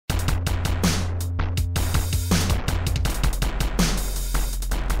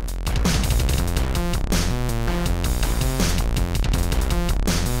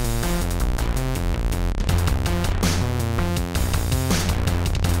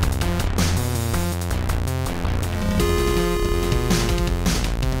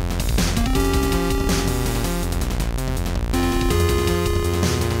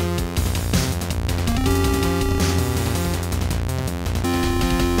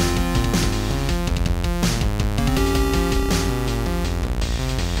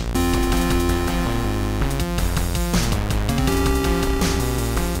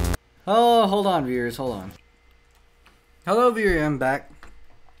Oh, hold on, viewers, hold on. Hello, viewer, I'm back.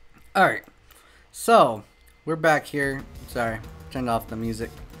 Alright, so, we're back here. Sorry, turned off the music.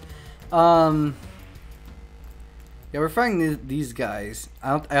 Yeah, we're fighting these guys.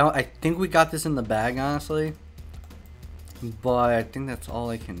 I think we got this in the bag, honestly. But I think that's all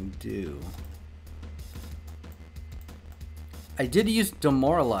I can do. I did use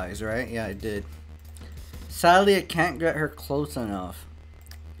demoralize, right? Yeah, I did. Sadly, I can't get her close enough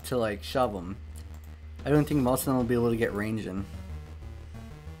to like shove them. I don't think most of them will be able to get range in.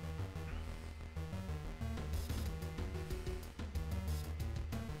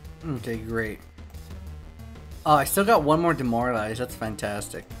 Okay, great. Oh, I still got one more demoralize. That's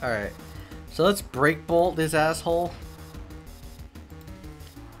fantastic. Alright. So let's break bolt this asshole.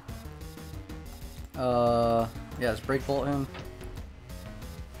 Yeah, let's break bolt him.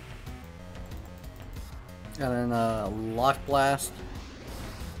 And then lock blast.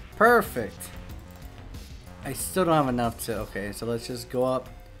 Perfect. I still don't have enough to. Okay, so let's just go up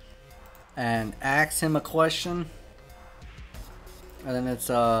and ask him a question. And then it's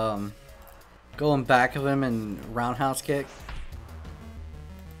go in back of him and roundhouse kick.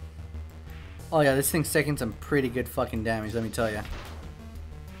 Oh yeah, this thing's taking some pretty good fucking damage, let me tell you.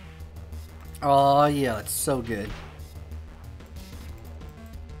 Oh yeah, that's so good.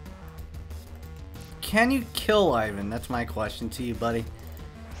 Can you kill Ivan? That's my question to you, buddy.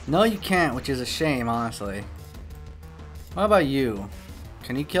 No, you can't, which is a shame, honestly. What about you?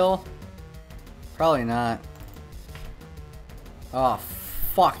 Can you kill? Probably not. Oh,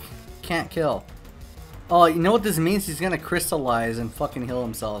 fuck. Can't kill. Oh, you know what this means? He's gonna crystallize and fucking heal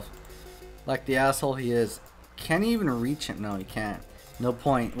himself. Like the asshole he is. Can he even reach it? No, he can't. No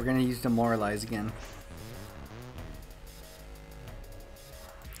point. We're gonna use demoralize again.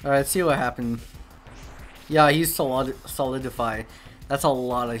 Alright, let's see what happened. Yeah, he's solidify. That's a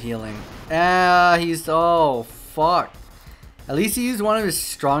lot of healing. Ah, he's... Oh, fuck. At least he used one of his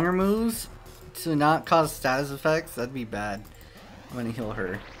stronger moves to not cause status effects. That'd be bad. I'm gonna heal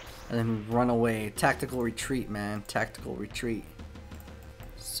her. And then run away. Tactical retreat, man. Tactical retreat.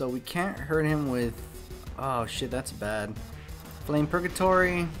 So we can't hurt him with... Oh, shit, that's bad. Flame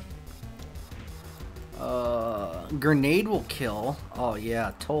Purgatory. Grenade will kill. Oh,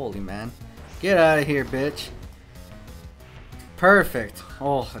 yeah, totally, man. Get out of here, bitch. Perfect.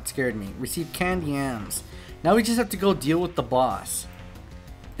 Oh, that scared me. Receive candy yams. Now we just have to go deal with the boss.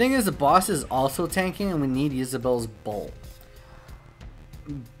 Thing is, the boss is also tanking and we need Isabel's bolt.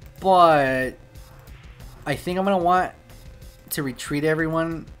 But I think I'm going to want to retreat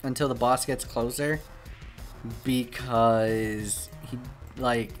everyone until the boss gets closer. Because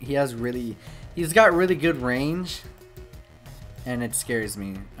he's got really good range. And it scares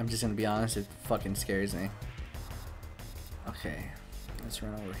me. I'm just gonna be honest, it fucking scares me. Okay, let's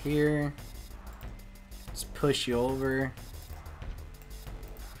run over here. Let's push you over.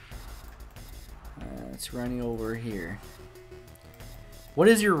 Let's run you over here. What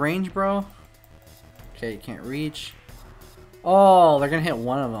is your range, bro? Okay, you can't reach. Oh, they're gonna hit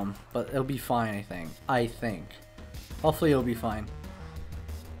one of them, but it'll be fine, I think. Hopefully it'll be fine.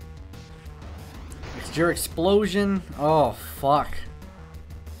 It's your explosion. Oh, fuck.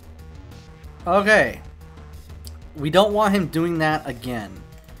 Okay. We don't want him doing that again.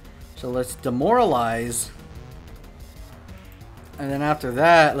 So let's demoralize. And then after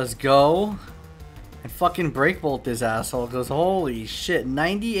that, let's go and fucking break bolt this asshole. Because holy shit,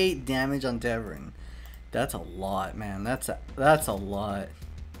 98 damage on Tevoran. That's a lot, man. That's a lot.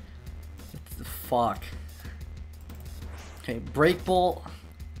 Fuck. Okay, break bolt.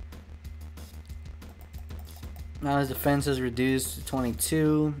 Now his defense is reduced to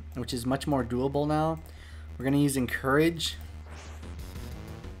 22, which is much more doable now. We're gonna use encourage.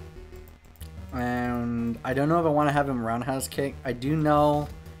 And I don't know if I want to have him roundhouse kick. I do know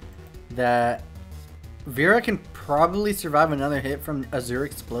that Vera can probably survive another hit from Azure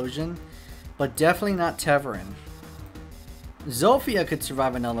Explosion, but definitely not Tevoran. Zofia could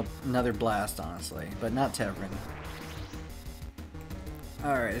survive another blast, honestly, but not Tevoran.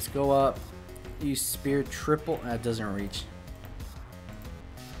 Alright, let's go up. Use spear triple. That doesn't reach.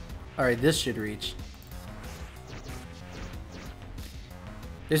 Alright, this should reach.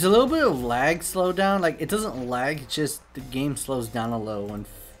 There's a little bit of lag slowdown. Like, it doesn't lag, it's just the game slows down a little when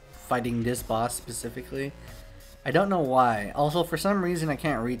fighting this boss specifically. I don't know why. Also, for some reason, I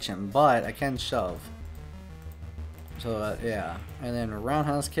can't reach him, but I can shove. So, yeah. And then a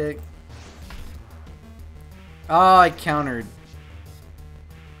roundhouse kick. Oh, I countered.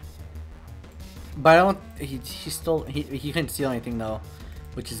 But I don't. He couldn't steal anything though,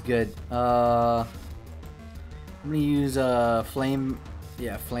 which is good. I'm gonna use flame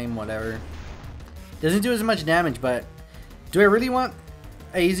Yeah, flame, whatever. Doesn't do as much damage, but do I really want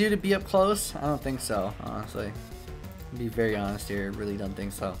Aizu to be up close? I don't think so, honestly. To be very honest here, I really don't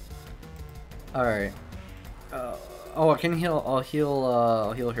think so. Alright. Oh, I can heal. I'll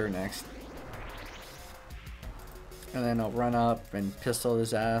heal her next. And then I'll run up and pistol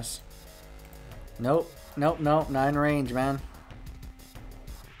his ass. Nope. Nope, nope. Not in range, man.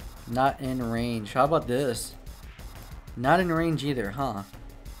 Not in range. How about this? Not in range either, huh?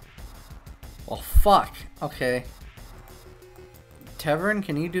 Well, fuck. Okay. Tevoran,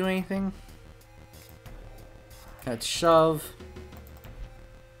 can you do anything? Let's shove.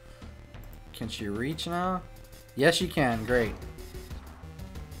 Can she reach now? Yes, she can. Great.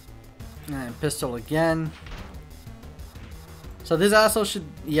 And pistol again. So this asshole should...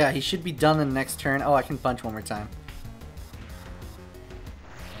 Yeah, he should be done in the next turn. Oh, I can punch one more time.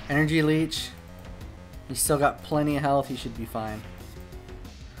 Energy leech. He's still got plenty of health. He should be fine.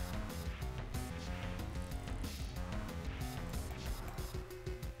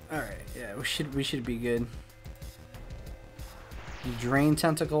 Alright, yeah, we should be good. Drain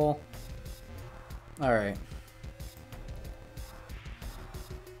tentacle. Alright.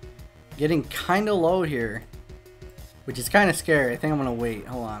 Getting kinda low here. Which is kinda scary. I think I'm gonna wait.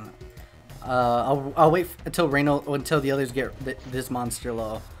 Hold on. I'll wait until until the others get this monster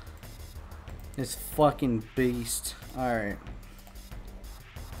low. This fucking beast. Alright.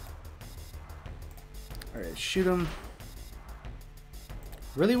 Alright, shoot him.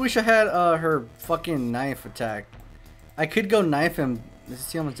 Really wish I had her fucking knife attack. I could go knife him. Let's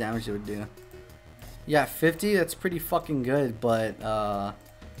see how much damage it would do. Yeah, 50, that's pretty fucking good, but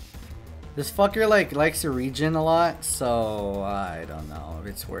this fucker likes to regen a lot, so I don't know if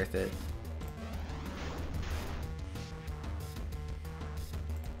it's worth it.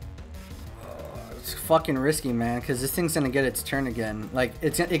 It's fucking risky, man, because this thing's gonna get its turn again. Like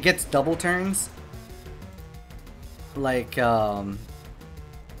it gets double turns. Like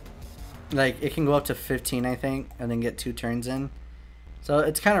it can go up to 15, I think, and then get 2 turns in. So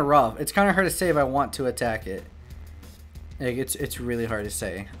it's kind of rough. It's kind of hard to say if I want to attack it. Like it's really hard to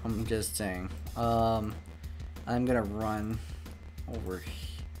say. I'm just saying. I'm gonna run over,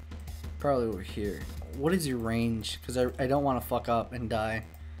 probably over here. What is your range? Because I don't want to fuck up and die.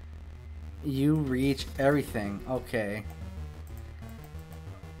 You reach everything. Okay.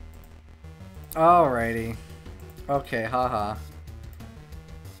 Alrighty. Okay, haha.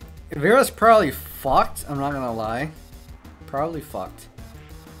 Vera's probably fucked, I'm not gonna lie. Probably fucked.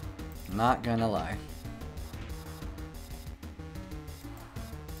 Not gonna lie.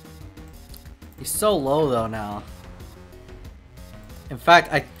 He's so low though now. In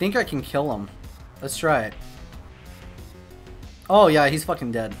fact, I think I can kill him. Let's try it. Oh yeah, he's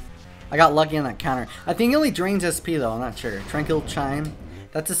fucking dead. I got lucky on that counter. I think he only drains SP though, I'm not sure. Tranquil Chime.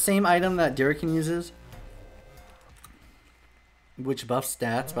 That's the same item that Duriken uses. Which buffs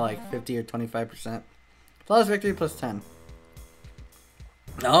stats by like 50 or 25%. Flawless victory plus 10.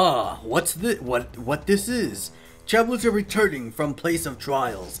 Ah, what's what this is? Travelers are returning from place of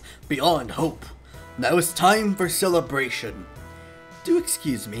trials, beyond hope. Now it's time for celebration. Do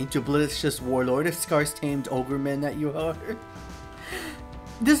excuse me, duplicious warlord of scarce-tamed ogremen that you are.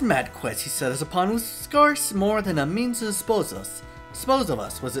 This mad quest he set us upon was scarce more than a means to dispose of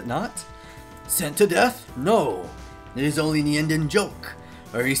us, was it not? Sent to death? No. It is only the end in joke.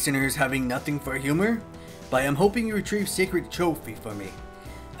 Are Easterners having nothing for humor? But I am hoping you retrieve sacred trophy for me.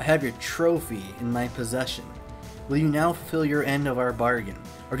 I have your trophy in my possession. Will you now fulfill your end of our bargain?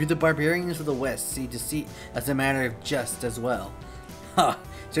 Or do the barbarians of the West see deceit as a matter of jest as well? Ha!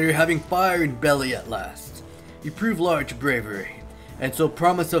 So you're having fire in belly at last. You prove large bravery, and so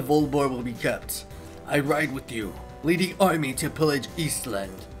promise of Volebor will be kept. I ride with you, leading army to pillage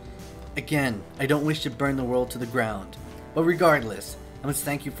Eastland. Again, I don't wish to burn the world to the ground, but regardless, I must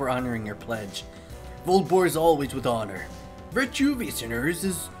thank you for honoring your pledge. Volebor is always with honor. Virtue of Easterners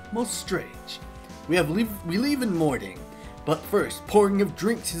is most strange. We leave in mourning, but first, pouring of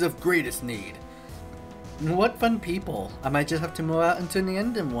drinks is of greatest need. What fun people. I might just have to move out into the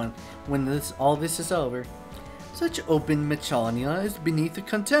end when all this is over. Such open machania is beneath the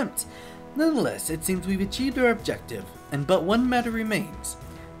contempt. Nonetheless, it seems we've achieved our objective, and but one matter remains.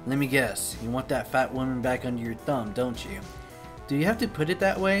 Let me guess, you want that fat woman back under your thumb, don't you? Do you have to put it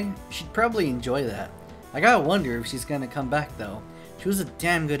that way? She'd probably enjoy that. I gotta wonder if she's gonna come back though. She was a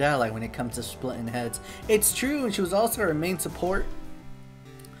damn good ally when it comes to splitting heads. It's true, and she was also our main support.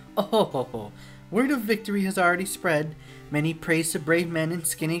 Oh, word of victory has already spread. Many praise to brave men and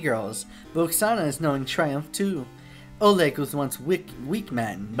skinny girls, but Oksana is knowing triumph too. Oleg was once weak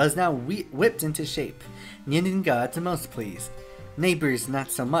man, but is now whipped into shape. The Indian gods are most pleased. Neighbors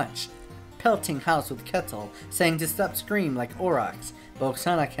not so much. Pelting house with kettle, saying to stop scream like aurochs, but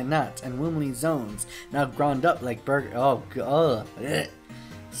Oksana cannot, and womanly zones, now ground up like burger. Oh god. Ugh.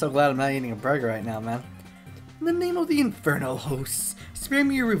 So glad I'm not eating a burger right now, man. In the name of the infernal hosts, spare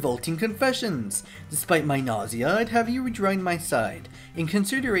me your revolting confessions. Despite my nausea, I'd have you rejoin my side, in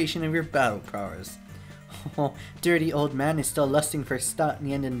consideration of your battle prowess. Oh, dirty old man is still lusting for stout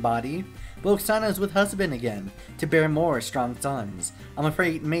Niendan body, but Oksana is with husband again, to bear more strong sons. I'm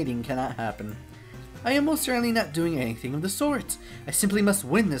afraid mating cannot happen. I am most certainly not doing anything of the sort. I simply must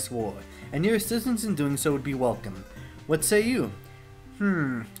win this war, and your assistance in doing so would be welcome. What say you?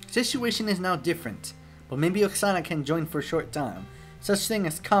 Situation is now different, but maybe Oksana can join for a short time. Such thing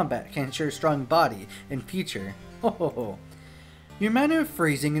as combat can ensure strong body in future. Ho ho ho. Your manner of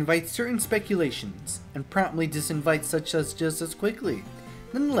phrasing invites certain speculations, and promptly disinvites such as just as quickly.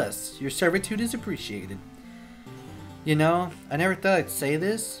 Nonetheless, your servitude is appreciated. You know, I never thought I'd say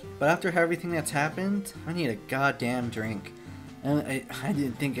this, but after everything that's happened, I need a goddamn drink. And I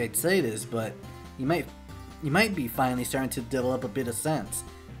didn't think I'd say this, but you might be finally starting to develop a bit of sense.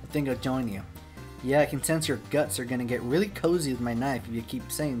 I think I'll join you. Yeah, I can sense your guts are gonna get really cozy with my knife if you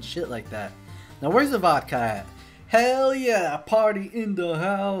keep saying shit like that. Now where's the vodka at? Hell yeah, party in the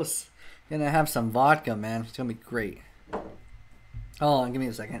house. Gonna have some vodka, man. It's gonna be great. Hold on, give me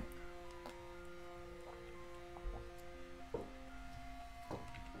a second.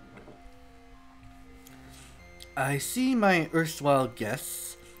 I see my erstwhile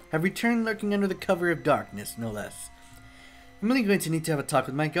guests have returned, lurking under the cover of darkness, no less. I'm really going to need to have a talk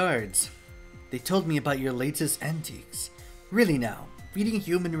with my guards. They told me about your latest antiques. Really now, feeding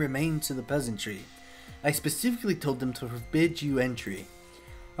human remains to the peasantry. I specifically told them to forbid you entry.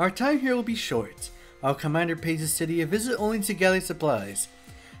 Our time here will be short. Our commander pays the city a visit only to gather supplies.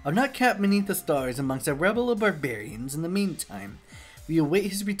 I'll not camp beneath the stars amongst a rebel of barbarians in the meantime. We await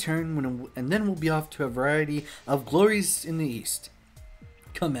his return and then we'll be off to a variety of glories in the east.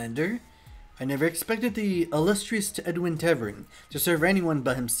 Commander, I never expected the illustrious Edwin Tevoran to serve anyone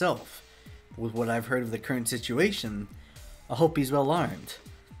but himself. With what I've heard of the current situation, I hope he's well armed.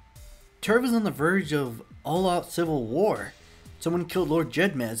 Tierva's on the verge of all-out civil war. Someone killed Lord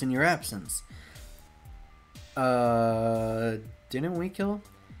Jedmez in your absence. Didn't we kill?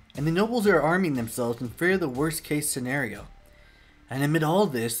 And the nobles are arming themselves in fear of the worst-case scenario. And amid all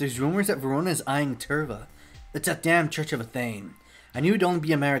this, there's rumors that Vorona is eyeing Tierva. It's a damn church of a thing. I knew it'd only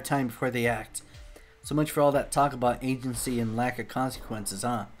be a matter of time before they act. So much for all that talk about agency and lack of consequences,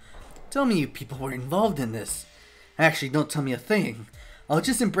 huh? Tell me you people were involved in this. Actually, don't tell me a thing. I'll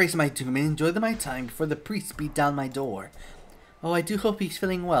just embrace my doom and enjoy my time before the priests beat down my door. Oh, I do hope he's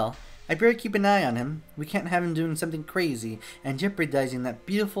feeling well. I better keep an eye on him. We can't have him doing something crazy and jeopardizing that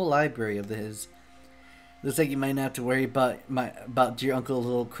beautiful library of his. Looks like you might not have to worry about your uncle's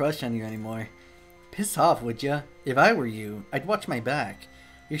little crush on you anymore. Piss off, would ya? If I were you, I'd watch my back.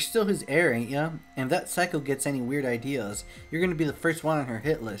 You're still his heir, ain't ya? And if that psycho gets any weird ideas, you're gonna be the first one on her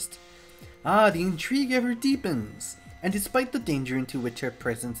hit list. Ah, the intrigue ever deepens. And despite the danger into which our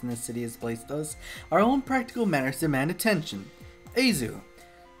presence in the city has placed us, our own practical matters demand attention. Aizu,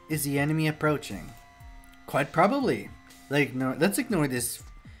 is the enemy approaching? Quite probably. Let's ignore this.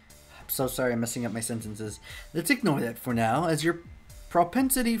 I'm so sorry I'm messing up my sentences. Let's ignore that for now, as your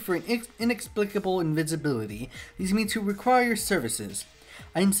propensity for an inexplicable invisibility leads me to require your services.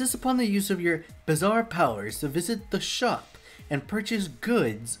 I insist upon the use of your bizarre powers to visit the shop and purchase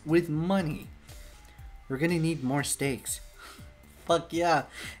goods with money. We're gonna need more steaks. Fuck yeah.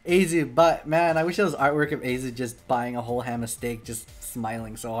 Aizu, but man, I wish there was artwork of Aizu just buying a whole ham of steak, just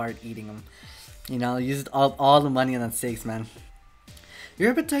smiling so hard, eating them. You know, used all the money on that steaks, man.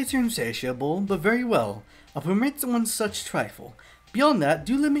 Your appetites are insatiable, but very well. I'll permit one such trifle. Beyond that,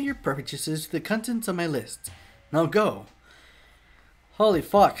 do limit your purchases to the contents of my list. Now go. Holy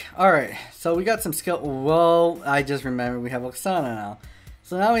fuck. Alright, so we got some skill. Well, I just remembered we have Oksana now.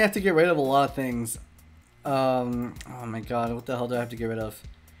 So now we have to get rid of a lot of things. Oh my god, what the hell do I have to get rid of?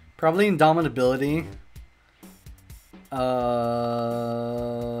 Probably indomitability. I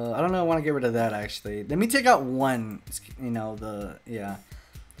don't know, I want to get rid of that actually. Let me take out one, you know, yeah.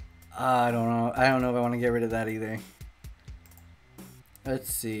 I don't know if I want to get rid of that either.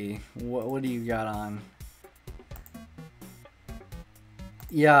 Let's see, what do you got on?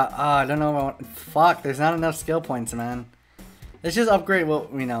 Yeah, I don't know. Fuck, there's not enough skill points, man. Let's just upgrade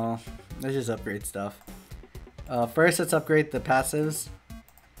what we know. Let's just upgrade stuff. First, let's upgrade the passives.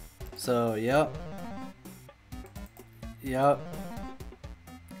 So, yep. Yep.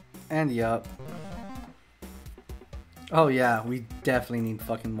 And yep. Oh yeah, we definitely need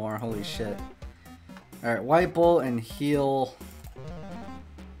fucking more. Holy shit. Alright, White Bull and heal.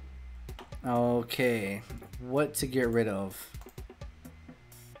 Okay, what to get rid of?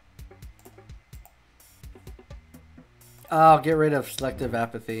 I'll get rid of selective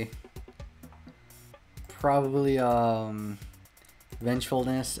apathy. Probably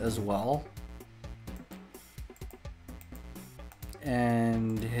vengefulness as well.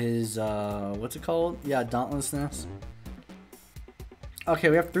 And his what's it called? Yeah, dauntlessness.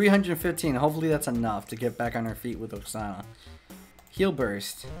 Okay, we have 315. Hopefully that's enough to get back on our feet with Oksana. Heal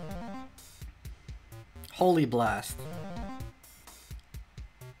burst. Holy blast.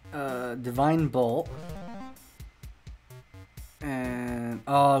 Divine bolt. And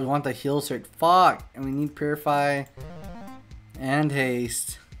oh, we want the heal cert. Fuck! And we need purify and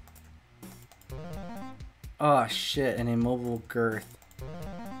haste. Oh shit! And immobile girth.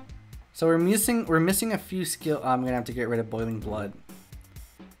 So we're missing a few skill. Oh, I'm gonna have to get rid of boiling blood.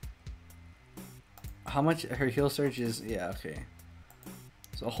 How much her heal surge is? Yeah, okay.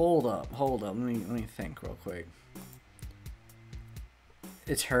 So hold up. Let me think real quick.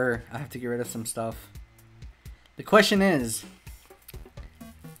 It's her. I have to get rid of some stuff. The question is,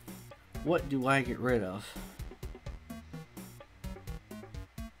 what do I get rid of?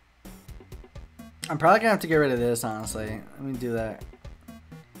 I'm probably gonna have to get rid of this, honestly. Let me do that.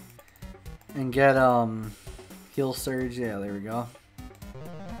 And get heal surge. Yeah, there we go.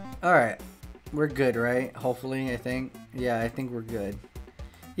 Alright. We're good, right? Hopefully, I think. Yeah, I think we're good.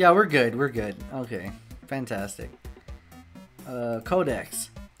 Yeah, we're good. Okay. Fantastic.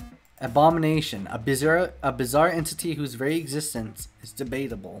 Codex. Abomination. A bizarre entity whose very existence is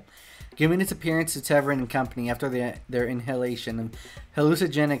debatable. Given its appearance to Tevoran and Company after their inhalation of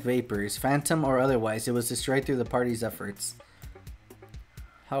hallucinogenic vapors, phantom or otherwise, it was destroyed through the party's efforts.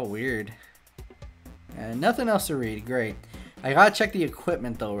 How weird. And nothing else to read. Great. I gotta check the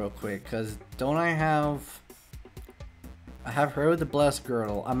equipment though real quick, because don't I have her with the blessed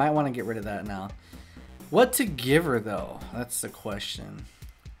girdle. I might want to get rid of that now. What to give her though? That's the question.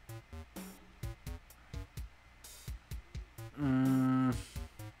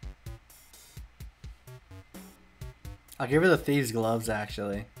 I'll give her the thieves gloves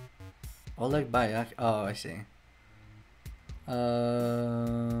actually. Oleg Bayak. Oh, I see.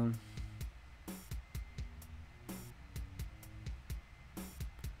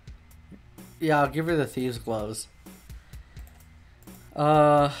 Yeah, I'll give her the thieves gloves.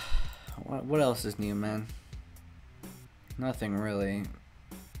 What else is new, man? Nothing really.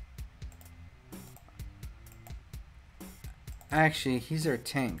 Actually, he's our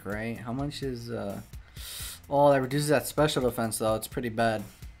tank, right? How much is oh, that reduces that special defense though. It's pretty bad.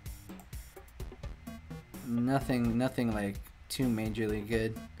 Nothing like too majorly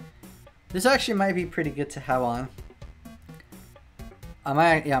good. This actually might be pretty good to have on. I'm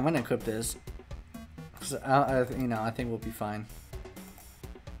gonna equip this. You know, I think we'll be fine.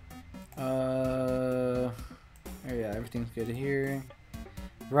 Yeah, everything's good here.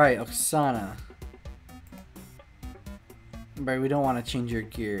 Right, Oksana. But we don't want to change your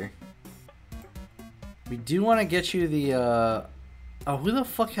gear. We do want to get you the, oh, who the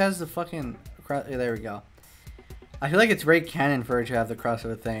fuck has the fucking, yeah, there we go. I feel like it's very canon for her to have the cross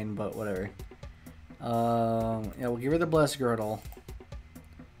of a thane, but whatever. Yeah, we'll give her the blessed girdle.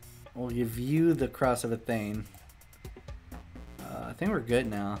 We'll give you the cross of a thane. I think we're good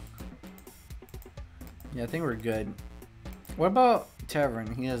now. Yeah, I think we're good. What about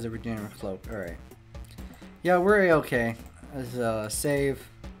Tevoran? He has the regenerative cloak. Alright. Yeah, we're okay. Let's save.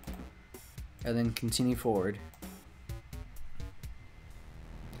 And then continue forward.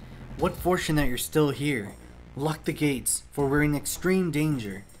 What fortune that you're still here. Lock the gates, for we're in extreme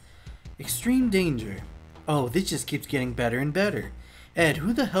danger. Extreme danger? Oh, this just keeps getting better and better. Ed,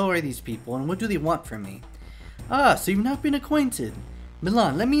 who the hell are these people and what do they want from me? Ah, so you've not been acquainted.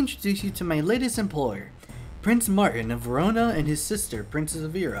 Mulan, let me introduce you to my latest employer. Prince Martin of Vorona and his sister, Princess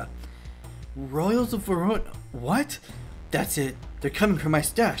Vera. Royals of Vorona? What? That's it. They're coming for my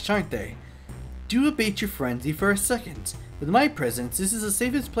stash, aren't they? Do abate your frenzy for a second. With my presence, this is the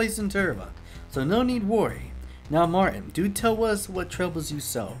safest place in Tierva, so no need worry. Now Martin, do tell us what troubles you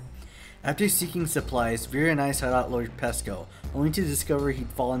so. After seeking supplies, Vera and I sought out Lord Pesko, only to discover he'd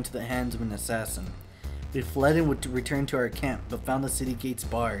fallen into the hands of an assassin. We fled and would return to our camp, but found the city gates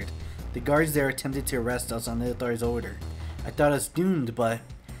barred. The guards there attempted to arrest us on Leithar's order. I thought us doomed, but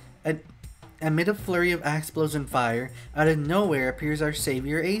amid a flurry of axe blows and fire, out of nowhere appears our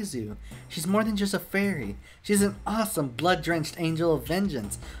savior Aizu. She's more than just a fairy. She's an awesome, blood-drenched angel of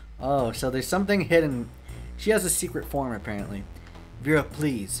vengeance. Oh, so there's something hidden. She has a secret form, apparently. Vera,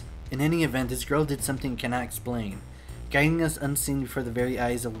 please. In any event, this girl did something cannot explain, guiding us unseen before the very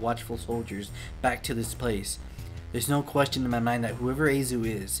eyes of watchful soldiers back to this place. There's no question in my mind that whoever Aizu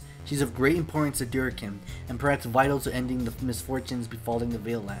is, she's of great importance to Duriken, and perhaps vital to ending the misfortunes befalling the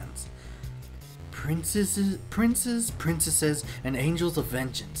Veil Lands. Princesses, and angels of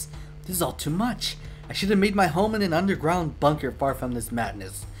vengeance. This is all too much. I should have made my home in an underground bunker far from this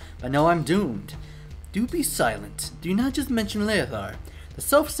madness. But now I'm doomed. Do be silent. Do not just mention Leithar, the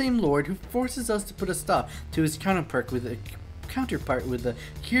self-same lord who forces us to put a stop to his counterpart with a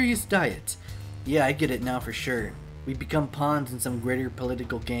curious diet. Yeah, I get it now for sure. We become pawns in some greater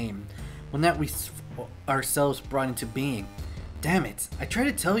political game, one that we ourselves brought into being. Damn it, I try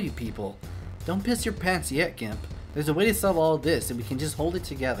to tell you people. Don't piss your pants yet, Gimp. There's a way to solve all of this, and we can just hold it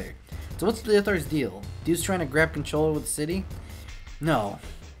together. So what's Leithar's deal? Dude's trying to grab control over the city? No.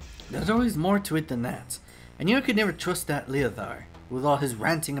 There's always more to it than that. I knew I could never trust that Leithar, with all his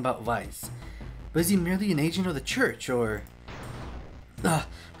ranting about vice. But is he merely an agent of the church, or...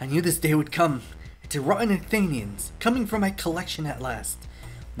 I knew this day would come. It's a rotten Athenians, coming from my collection at last.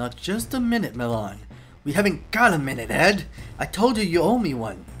 Not just a minute, Mulan. We haven't got a minute, Ed. I told you you owe me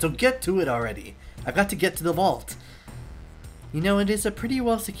one, so get to it already. I've got to get to the vault. You know, it is pretty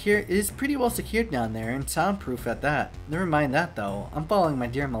well secured down there, and soundproof at that. Never mind that, though. I'm following my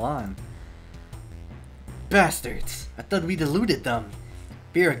dear Mulan. Bastards! I thought we'd eluded them.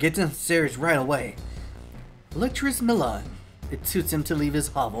 Vera, get downstairs right away. Lecturous Mulan. It suits him to leave his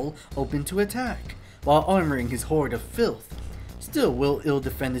hovel open to attack, while armoring his hoard of filth. Still will ill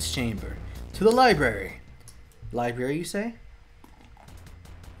defend his chamber. To the library. Library, you say?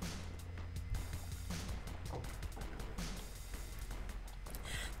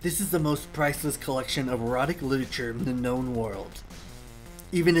 This is the most priceless collection of erotic literature in the known world.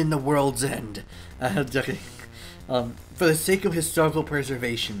 Even in the world's end. For the sake of historical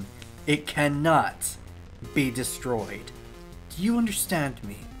preservation, it cannot be destroyed. Do you understand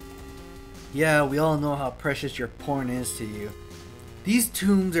me? Yeah, we all know how precious your porn is to you. These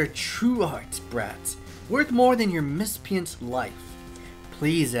tombs are true art, brats, worth more than your misspent life.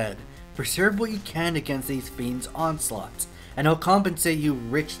 Please, Ed, preserve what you can against these fiends' onslaughts, and I'll compensate you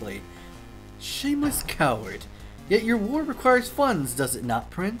richly. Shameless coward. Yet your war requires funds, does it not,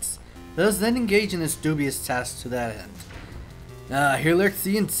 Prince? Let us then engage in this dubious task to that end. Here lurks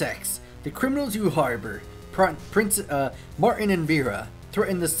the insects, the criminals you harbor. Martin and Vera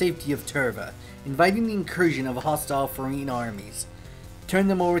threaten the safety of Tierva, inviting the incursion of hostile foreign armies. Turn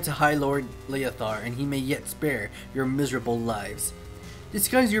them over to High Lord Leithar, and he may yet spare your miserable lives.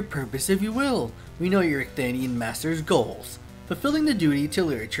 Disguise your purpose if you will. We know your Athenian master's goals. Fulfilling the duty to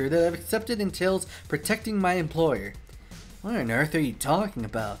literature that I've accepted entails protecting my employer. What on earth are you talking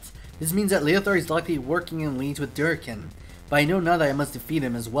about? This means that Leithar is likely working in leagues with Duriken, but I know now that I must defeat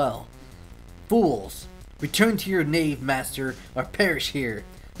him as well. Fools! Return to your knave, master, or perish here.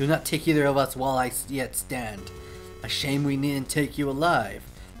 Do not take either of us while I yet stand. A shame we needn't take you alive.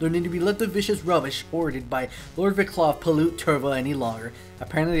 Don't need to be let the vicious rubbish hoarded by Lord Viclav pollute Tierva any longer.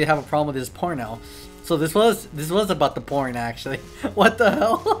 Apparently they have a problem with his porno. So this was about the porn, actually. What the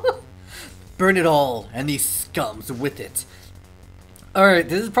hell? Burn it all, and these scums with it. Alright,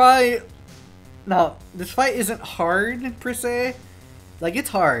 this is probably... Now, this fight isn't hard, per se. Like, it's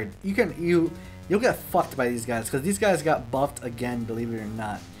hard. You'll get fucked by these guys, because these guys got buffed again, believe it or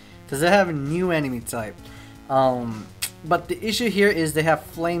not. Because they have a new enemy type. But the issue here is they have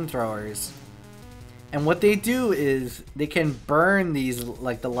flamethrowers. And what they do is they can burn these,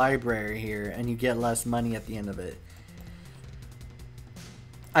 like the library here, and you get less money at the end of it.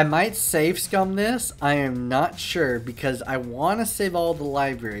 I might save scum this. I am not sure because I want to save all the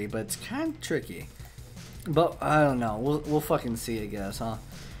library, but it's kind of tricky. But I don't know. We'll fucking see, I guess, huh?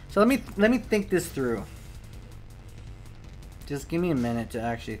 So let me think this through. Just give me a minute to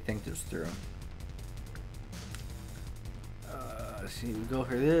actually think this through. See, we go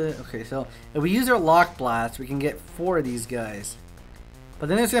for this. Okay, so if we use our lock blast, we can get 4 of these guys. But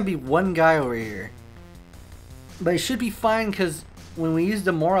then there's gonna be one guy over here. But it should be fine because when we use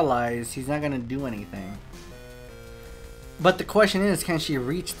demoralize, he's not gonna do anything. But the question is, can she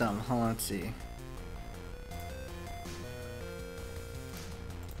reach them? Hold on, let's see.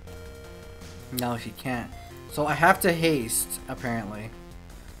 No, she can't. So I have to haste, apparently.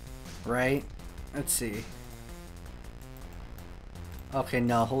 Right? Let's see. Okay,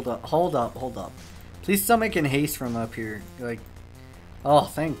 no, hold up. Please still make an haste from up here. Like, oh,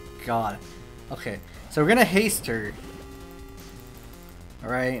 thank God. Okay, so we're gonna haste her.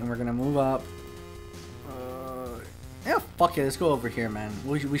 Alright, and we're gonna move up. Yeah, fuck it, let's go over here, man.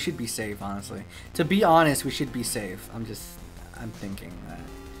 We should be safe, honestly. To be honest, we should be safe. I'm thinking that.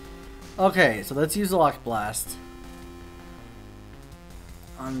 Okay, so let's use the lock blast.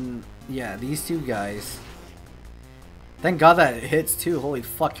 Yeah, these 2 guys. Thank God that it hits too. Holy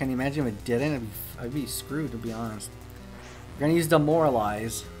fuck, can you imagine if it didn't? I'd be screwed, to be honest. We're gonna use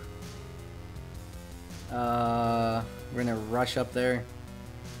Demoralize. We're gonna rush up there.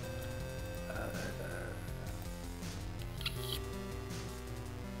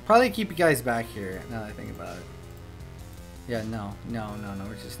 Probably keep you guys back here, now that I think about it. Yeah, no.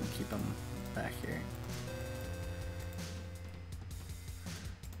 We're just gonna keep them back here.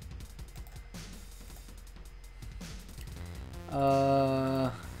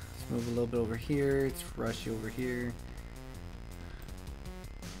 Let's move a little bit over here. Let's rush you over here.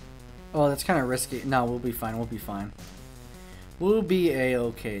 Oh, that's kind of risky. No, we'll be fine. We'll be fine. We'll be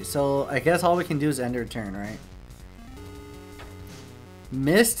a-okay. So, I guess all we can do is end our turn, right?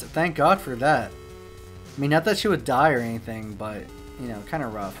 Missed? Thank God for that. I mean, not that she would die or anything, but, you know, kind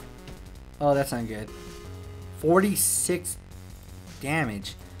of rough. Oh, that's not good. 46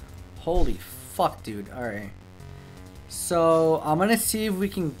 damage. Holy fuck, dude. Alright. So, I'm gonna see if we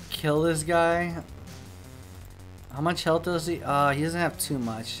can kill this guy. How much health does he? He doesn't have too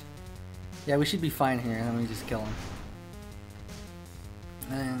much. Yeah, we should be fine here. Let me just kill him.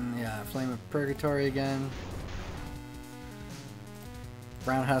 And, yeah, Flame of Purgatory again.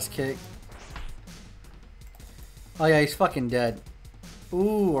 Roundhouse kick. Oh yeah, he's fucking dead.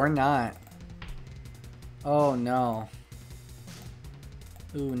 Ooh, or not. Oh no.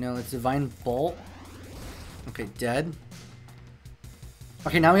 Ooh, no, it's Divine Bolt. Okay, dead.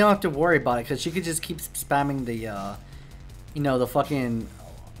 Okay, now we don't have to worry about it, because she could just keep spamming the, you know, the fucking...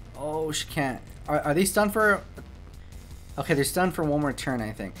 Oh, she can't. Are they stunned for... Okay, they're stunned for one more turn,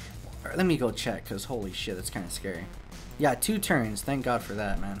 I think. Right, let me go check, because holy shit, that's kind of scary. Yeah, 2 turns. Thank God for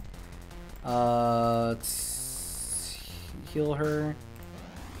that, man. Let's heal her.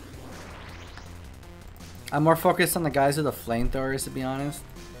 I'm more focused on the guys with the flamethrowers, to be honest.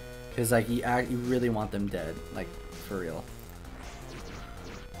 Because, like, you really want them dead. Like, for real.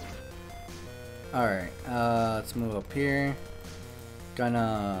 Alright, let's move up here.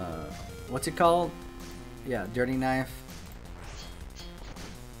 Gonna... What's it called? Yeah, Dirty Knife.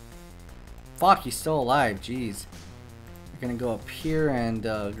 Fuck, he's still alive. Jeez. We're gonna go up here and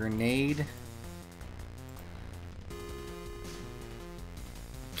grenade.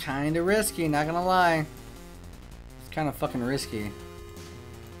 Kinda risky, not gonna lie. It's kinda fucking risky.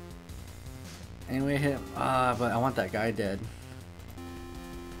 Anyway, hit him. But I want that guy dead.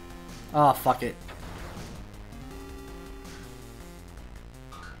 Oh, fuck it.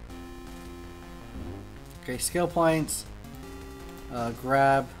 Okay, skill points.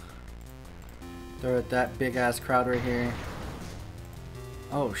 Grab. Throw at that big ass crowd right here.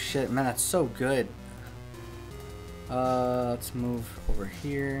 Oh shit, man, that's so good. Let's move over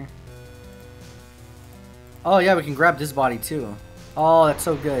here. Oh yeah, we can grab this body too. Oh, that's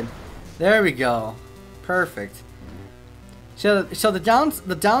so good. There we go. Perfect. So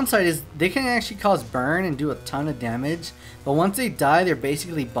the downside is they can actually cause burn and do a ton of damage, but once they die, they're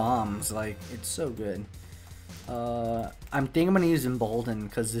basically bombs. Like, it's so good. I'm thinking I'm gonna use Embolden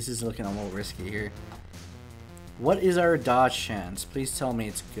because this is looking a little risky here. What is our dodge chance? Please tell me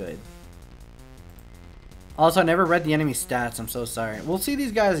it's good. Also, I never read the enemy stats. I'm so sorry. We'll see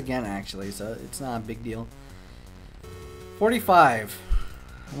these guys again, actually, so it's not a big deal. 45.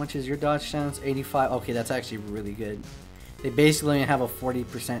 How much is your dodge chance? 85. Okay, that's actually really good. They basically only have a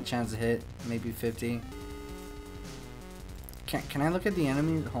 40% chance to hit, maybe 50. Can I look at the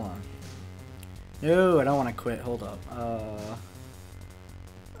enemy? Hold on. No, I don't want to quit. Hold up.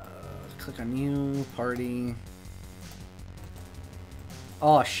 Click on new party.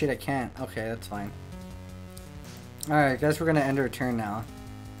 Oh shit, I can't. Okay, that's fine. Alright, guys, we're gonna end our turn now.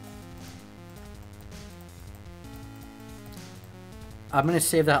 I'm gonna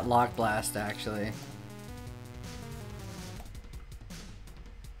save that lock blast actually.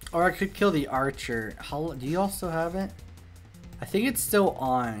 Or I could kill the archer. How do you also have it? I think it's still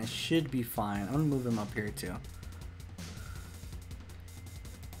on. It should be fine. I'm gonna move him up here too.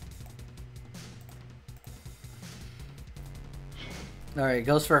 Alright,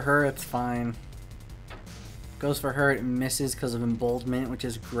 goes for her, it's fine. Goes for her, it misses because of emboldenment, which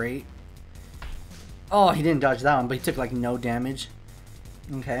is great. Oh, he didn't dodge that one, but he took like no damage.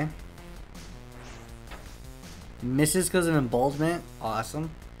 Okay. Misses because of emboldenment. Awesome.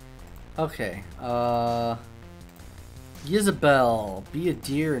 Okay. Isabel, be a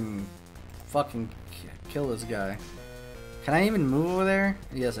deer and fucking kill this guy. Can I even move over there?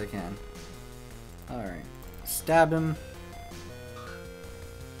 Yes, I can. Alright. Stab him.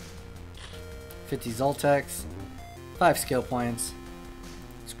 50 Zoltex. 5 skill points.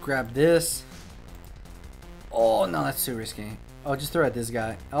 Let's grab this. Oh, no, that's too risky. Oh, just throw at this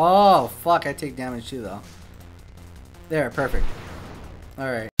guy. Oh, fuck, I take damage too, though. There, perfect.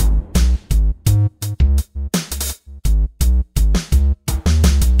 Alright.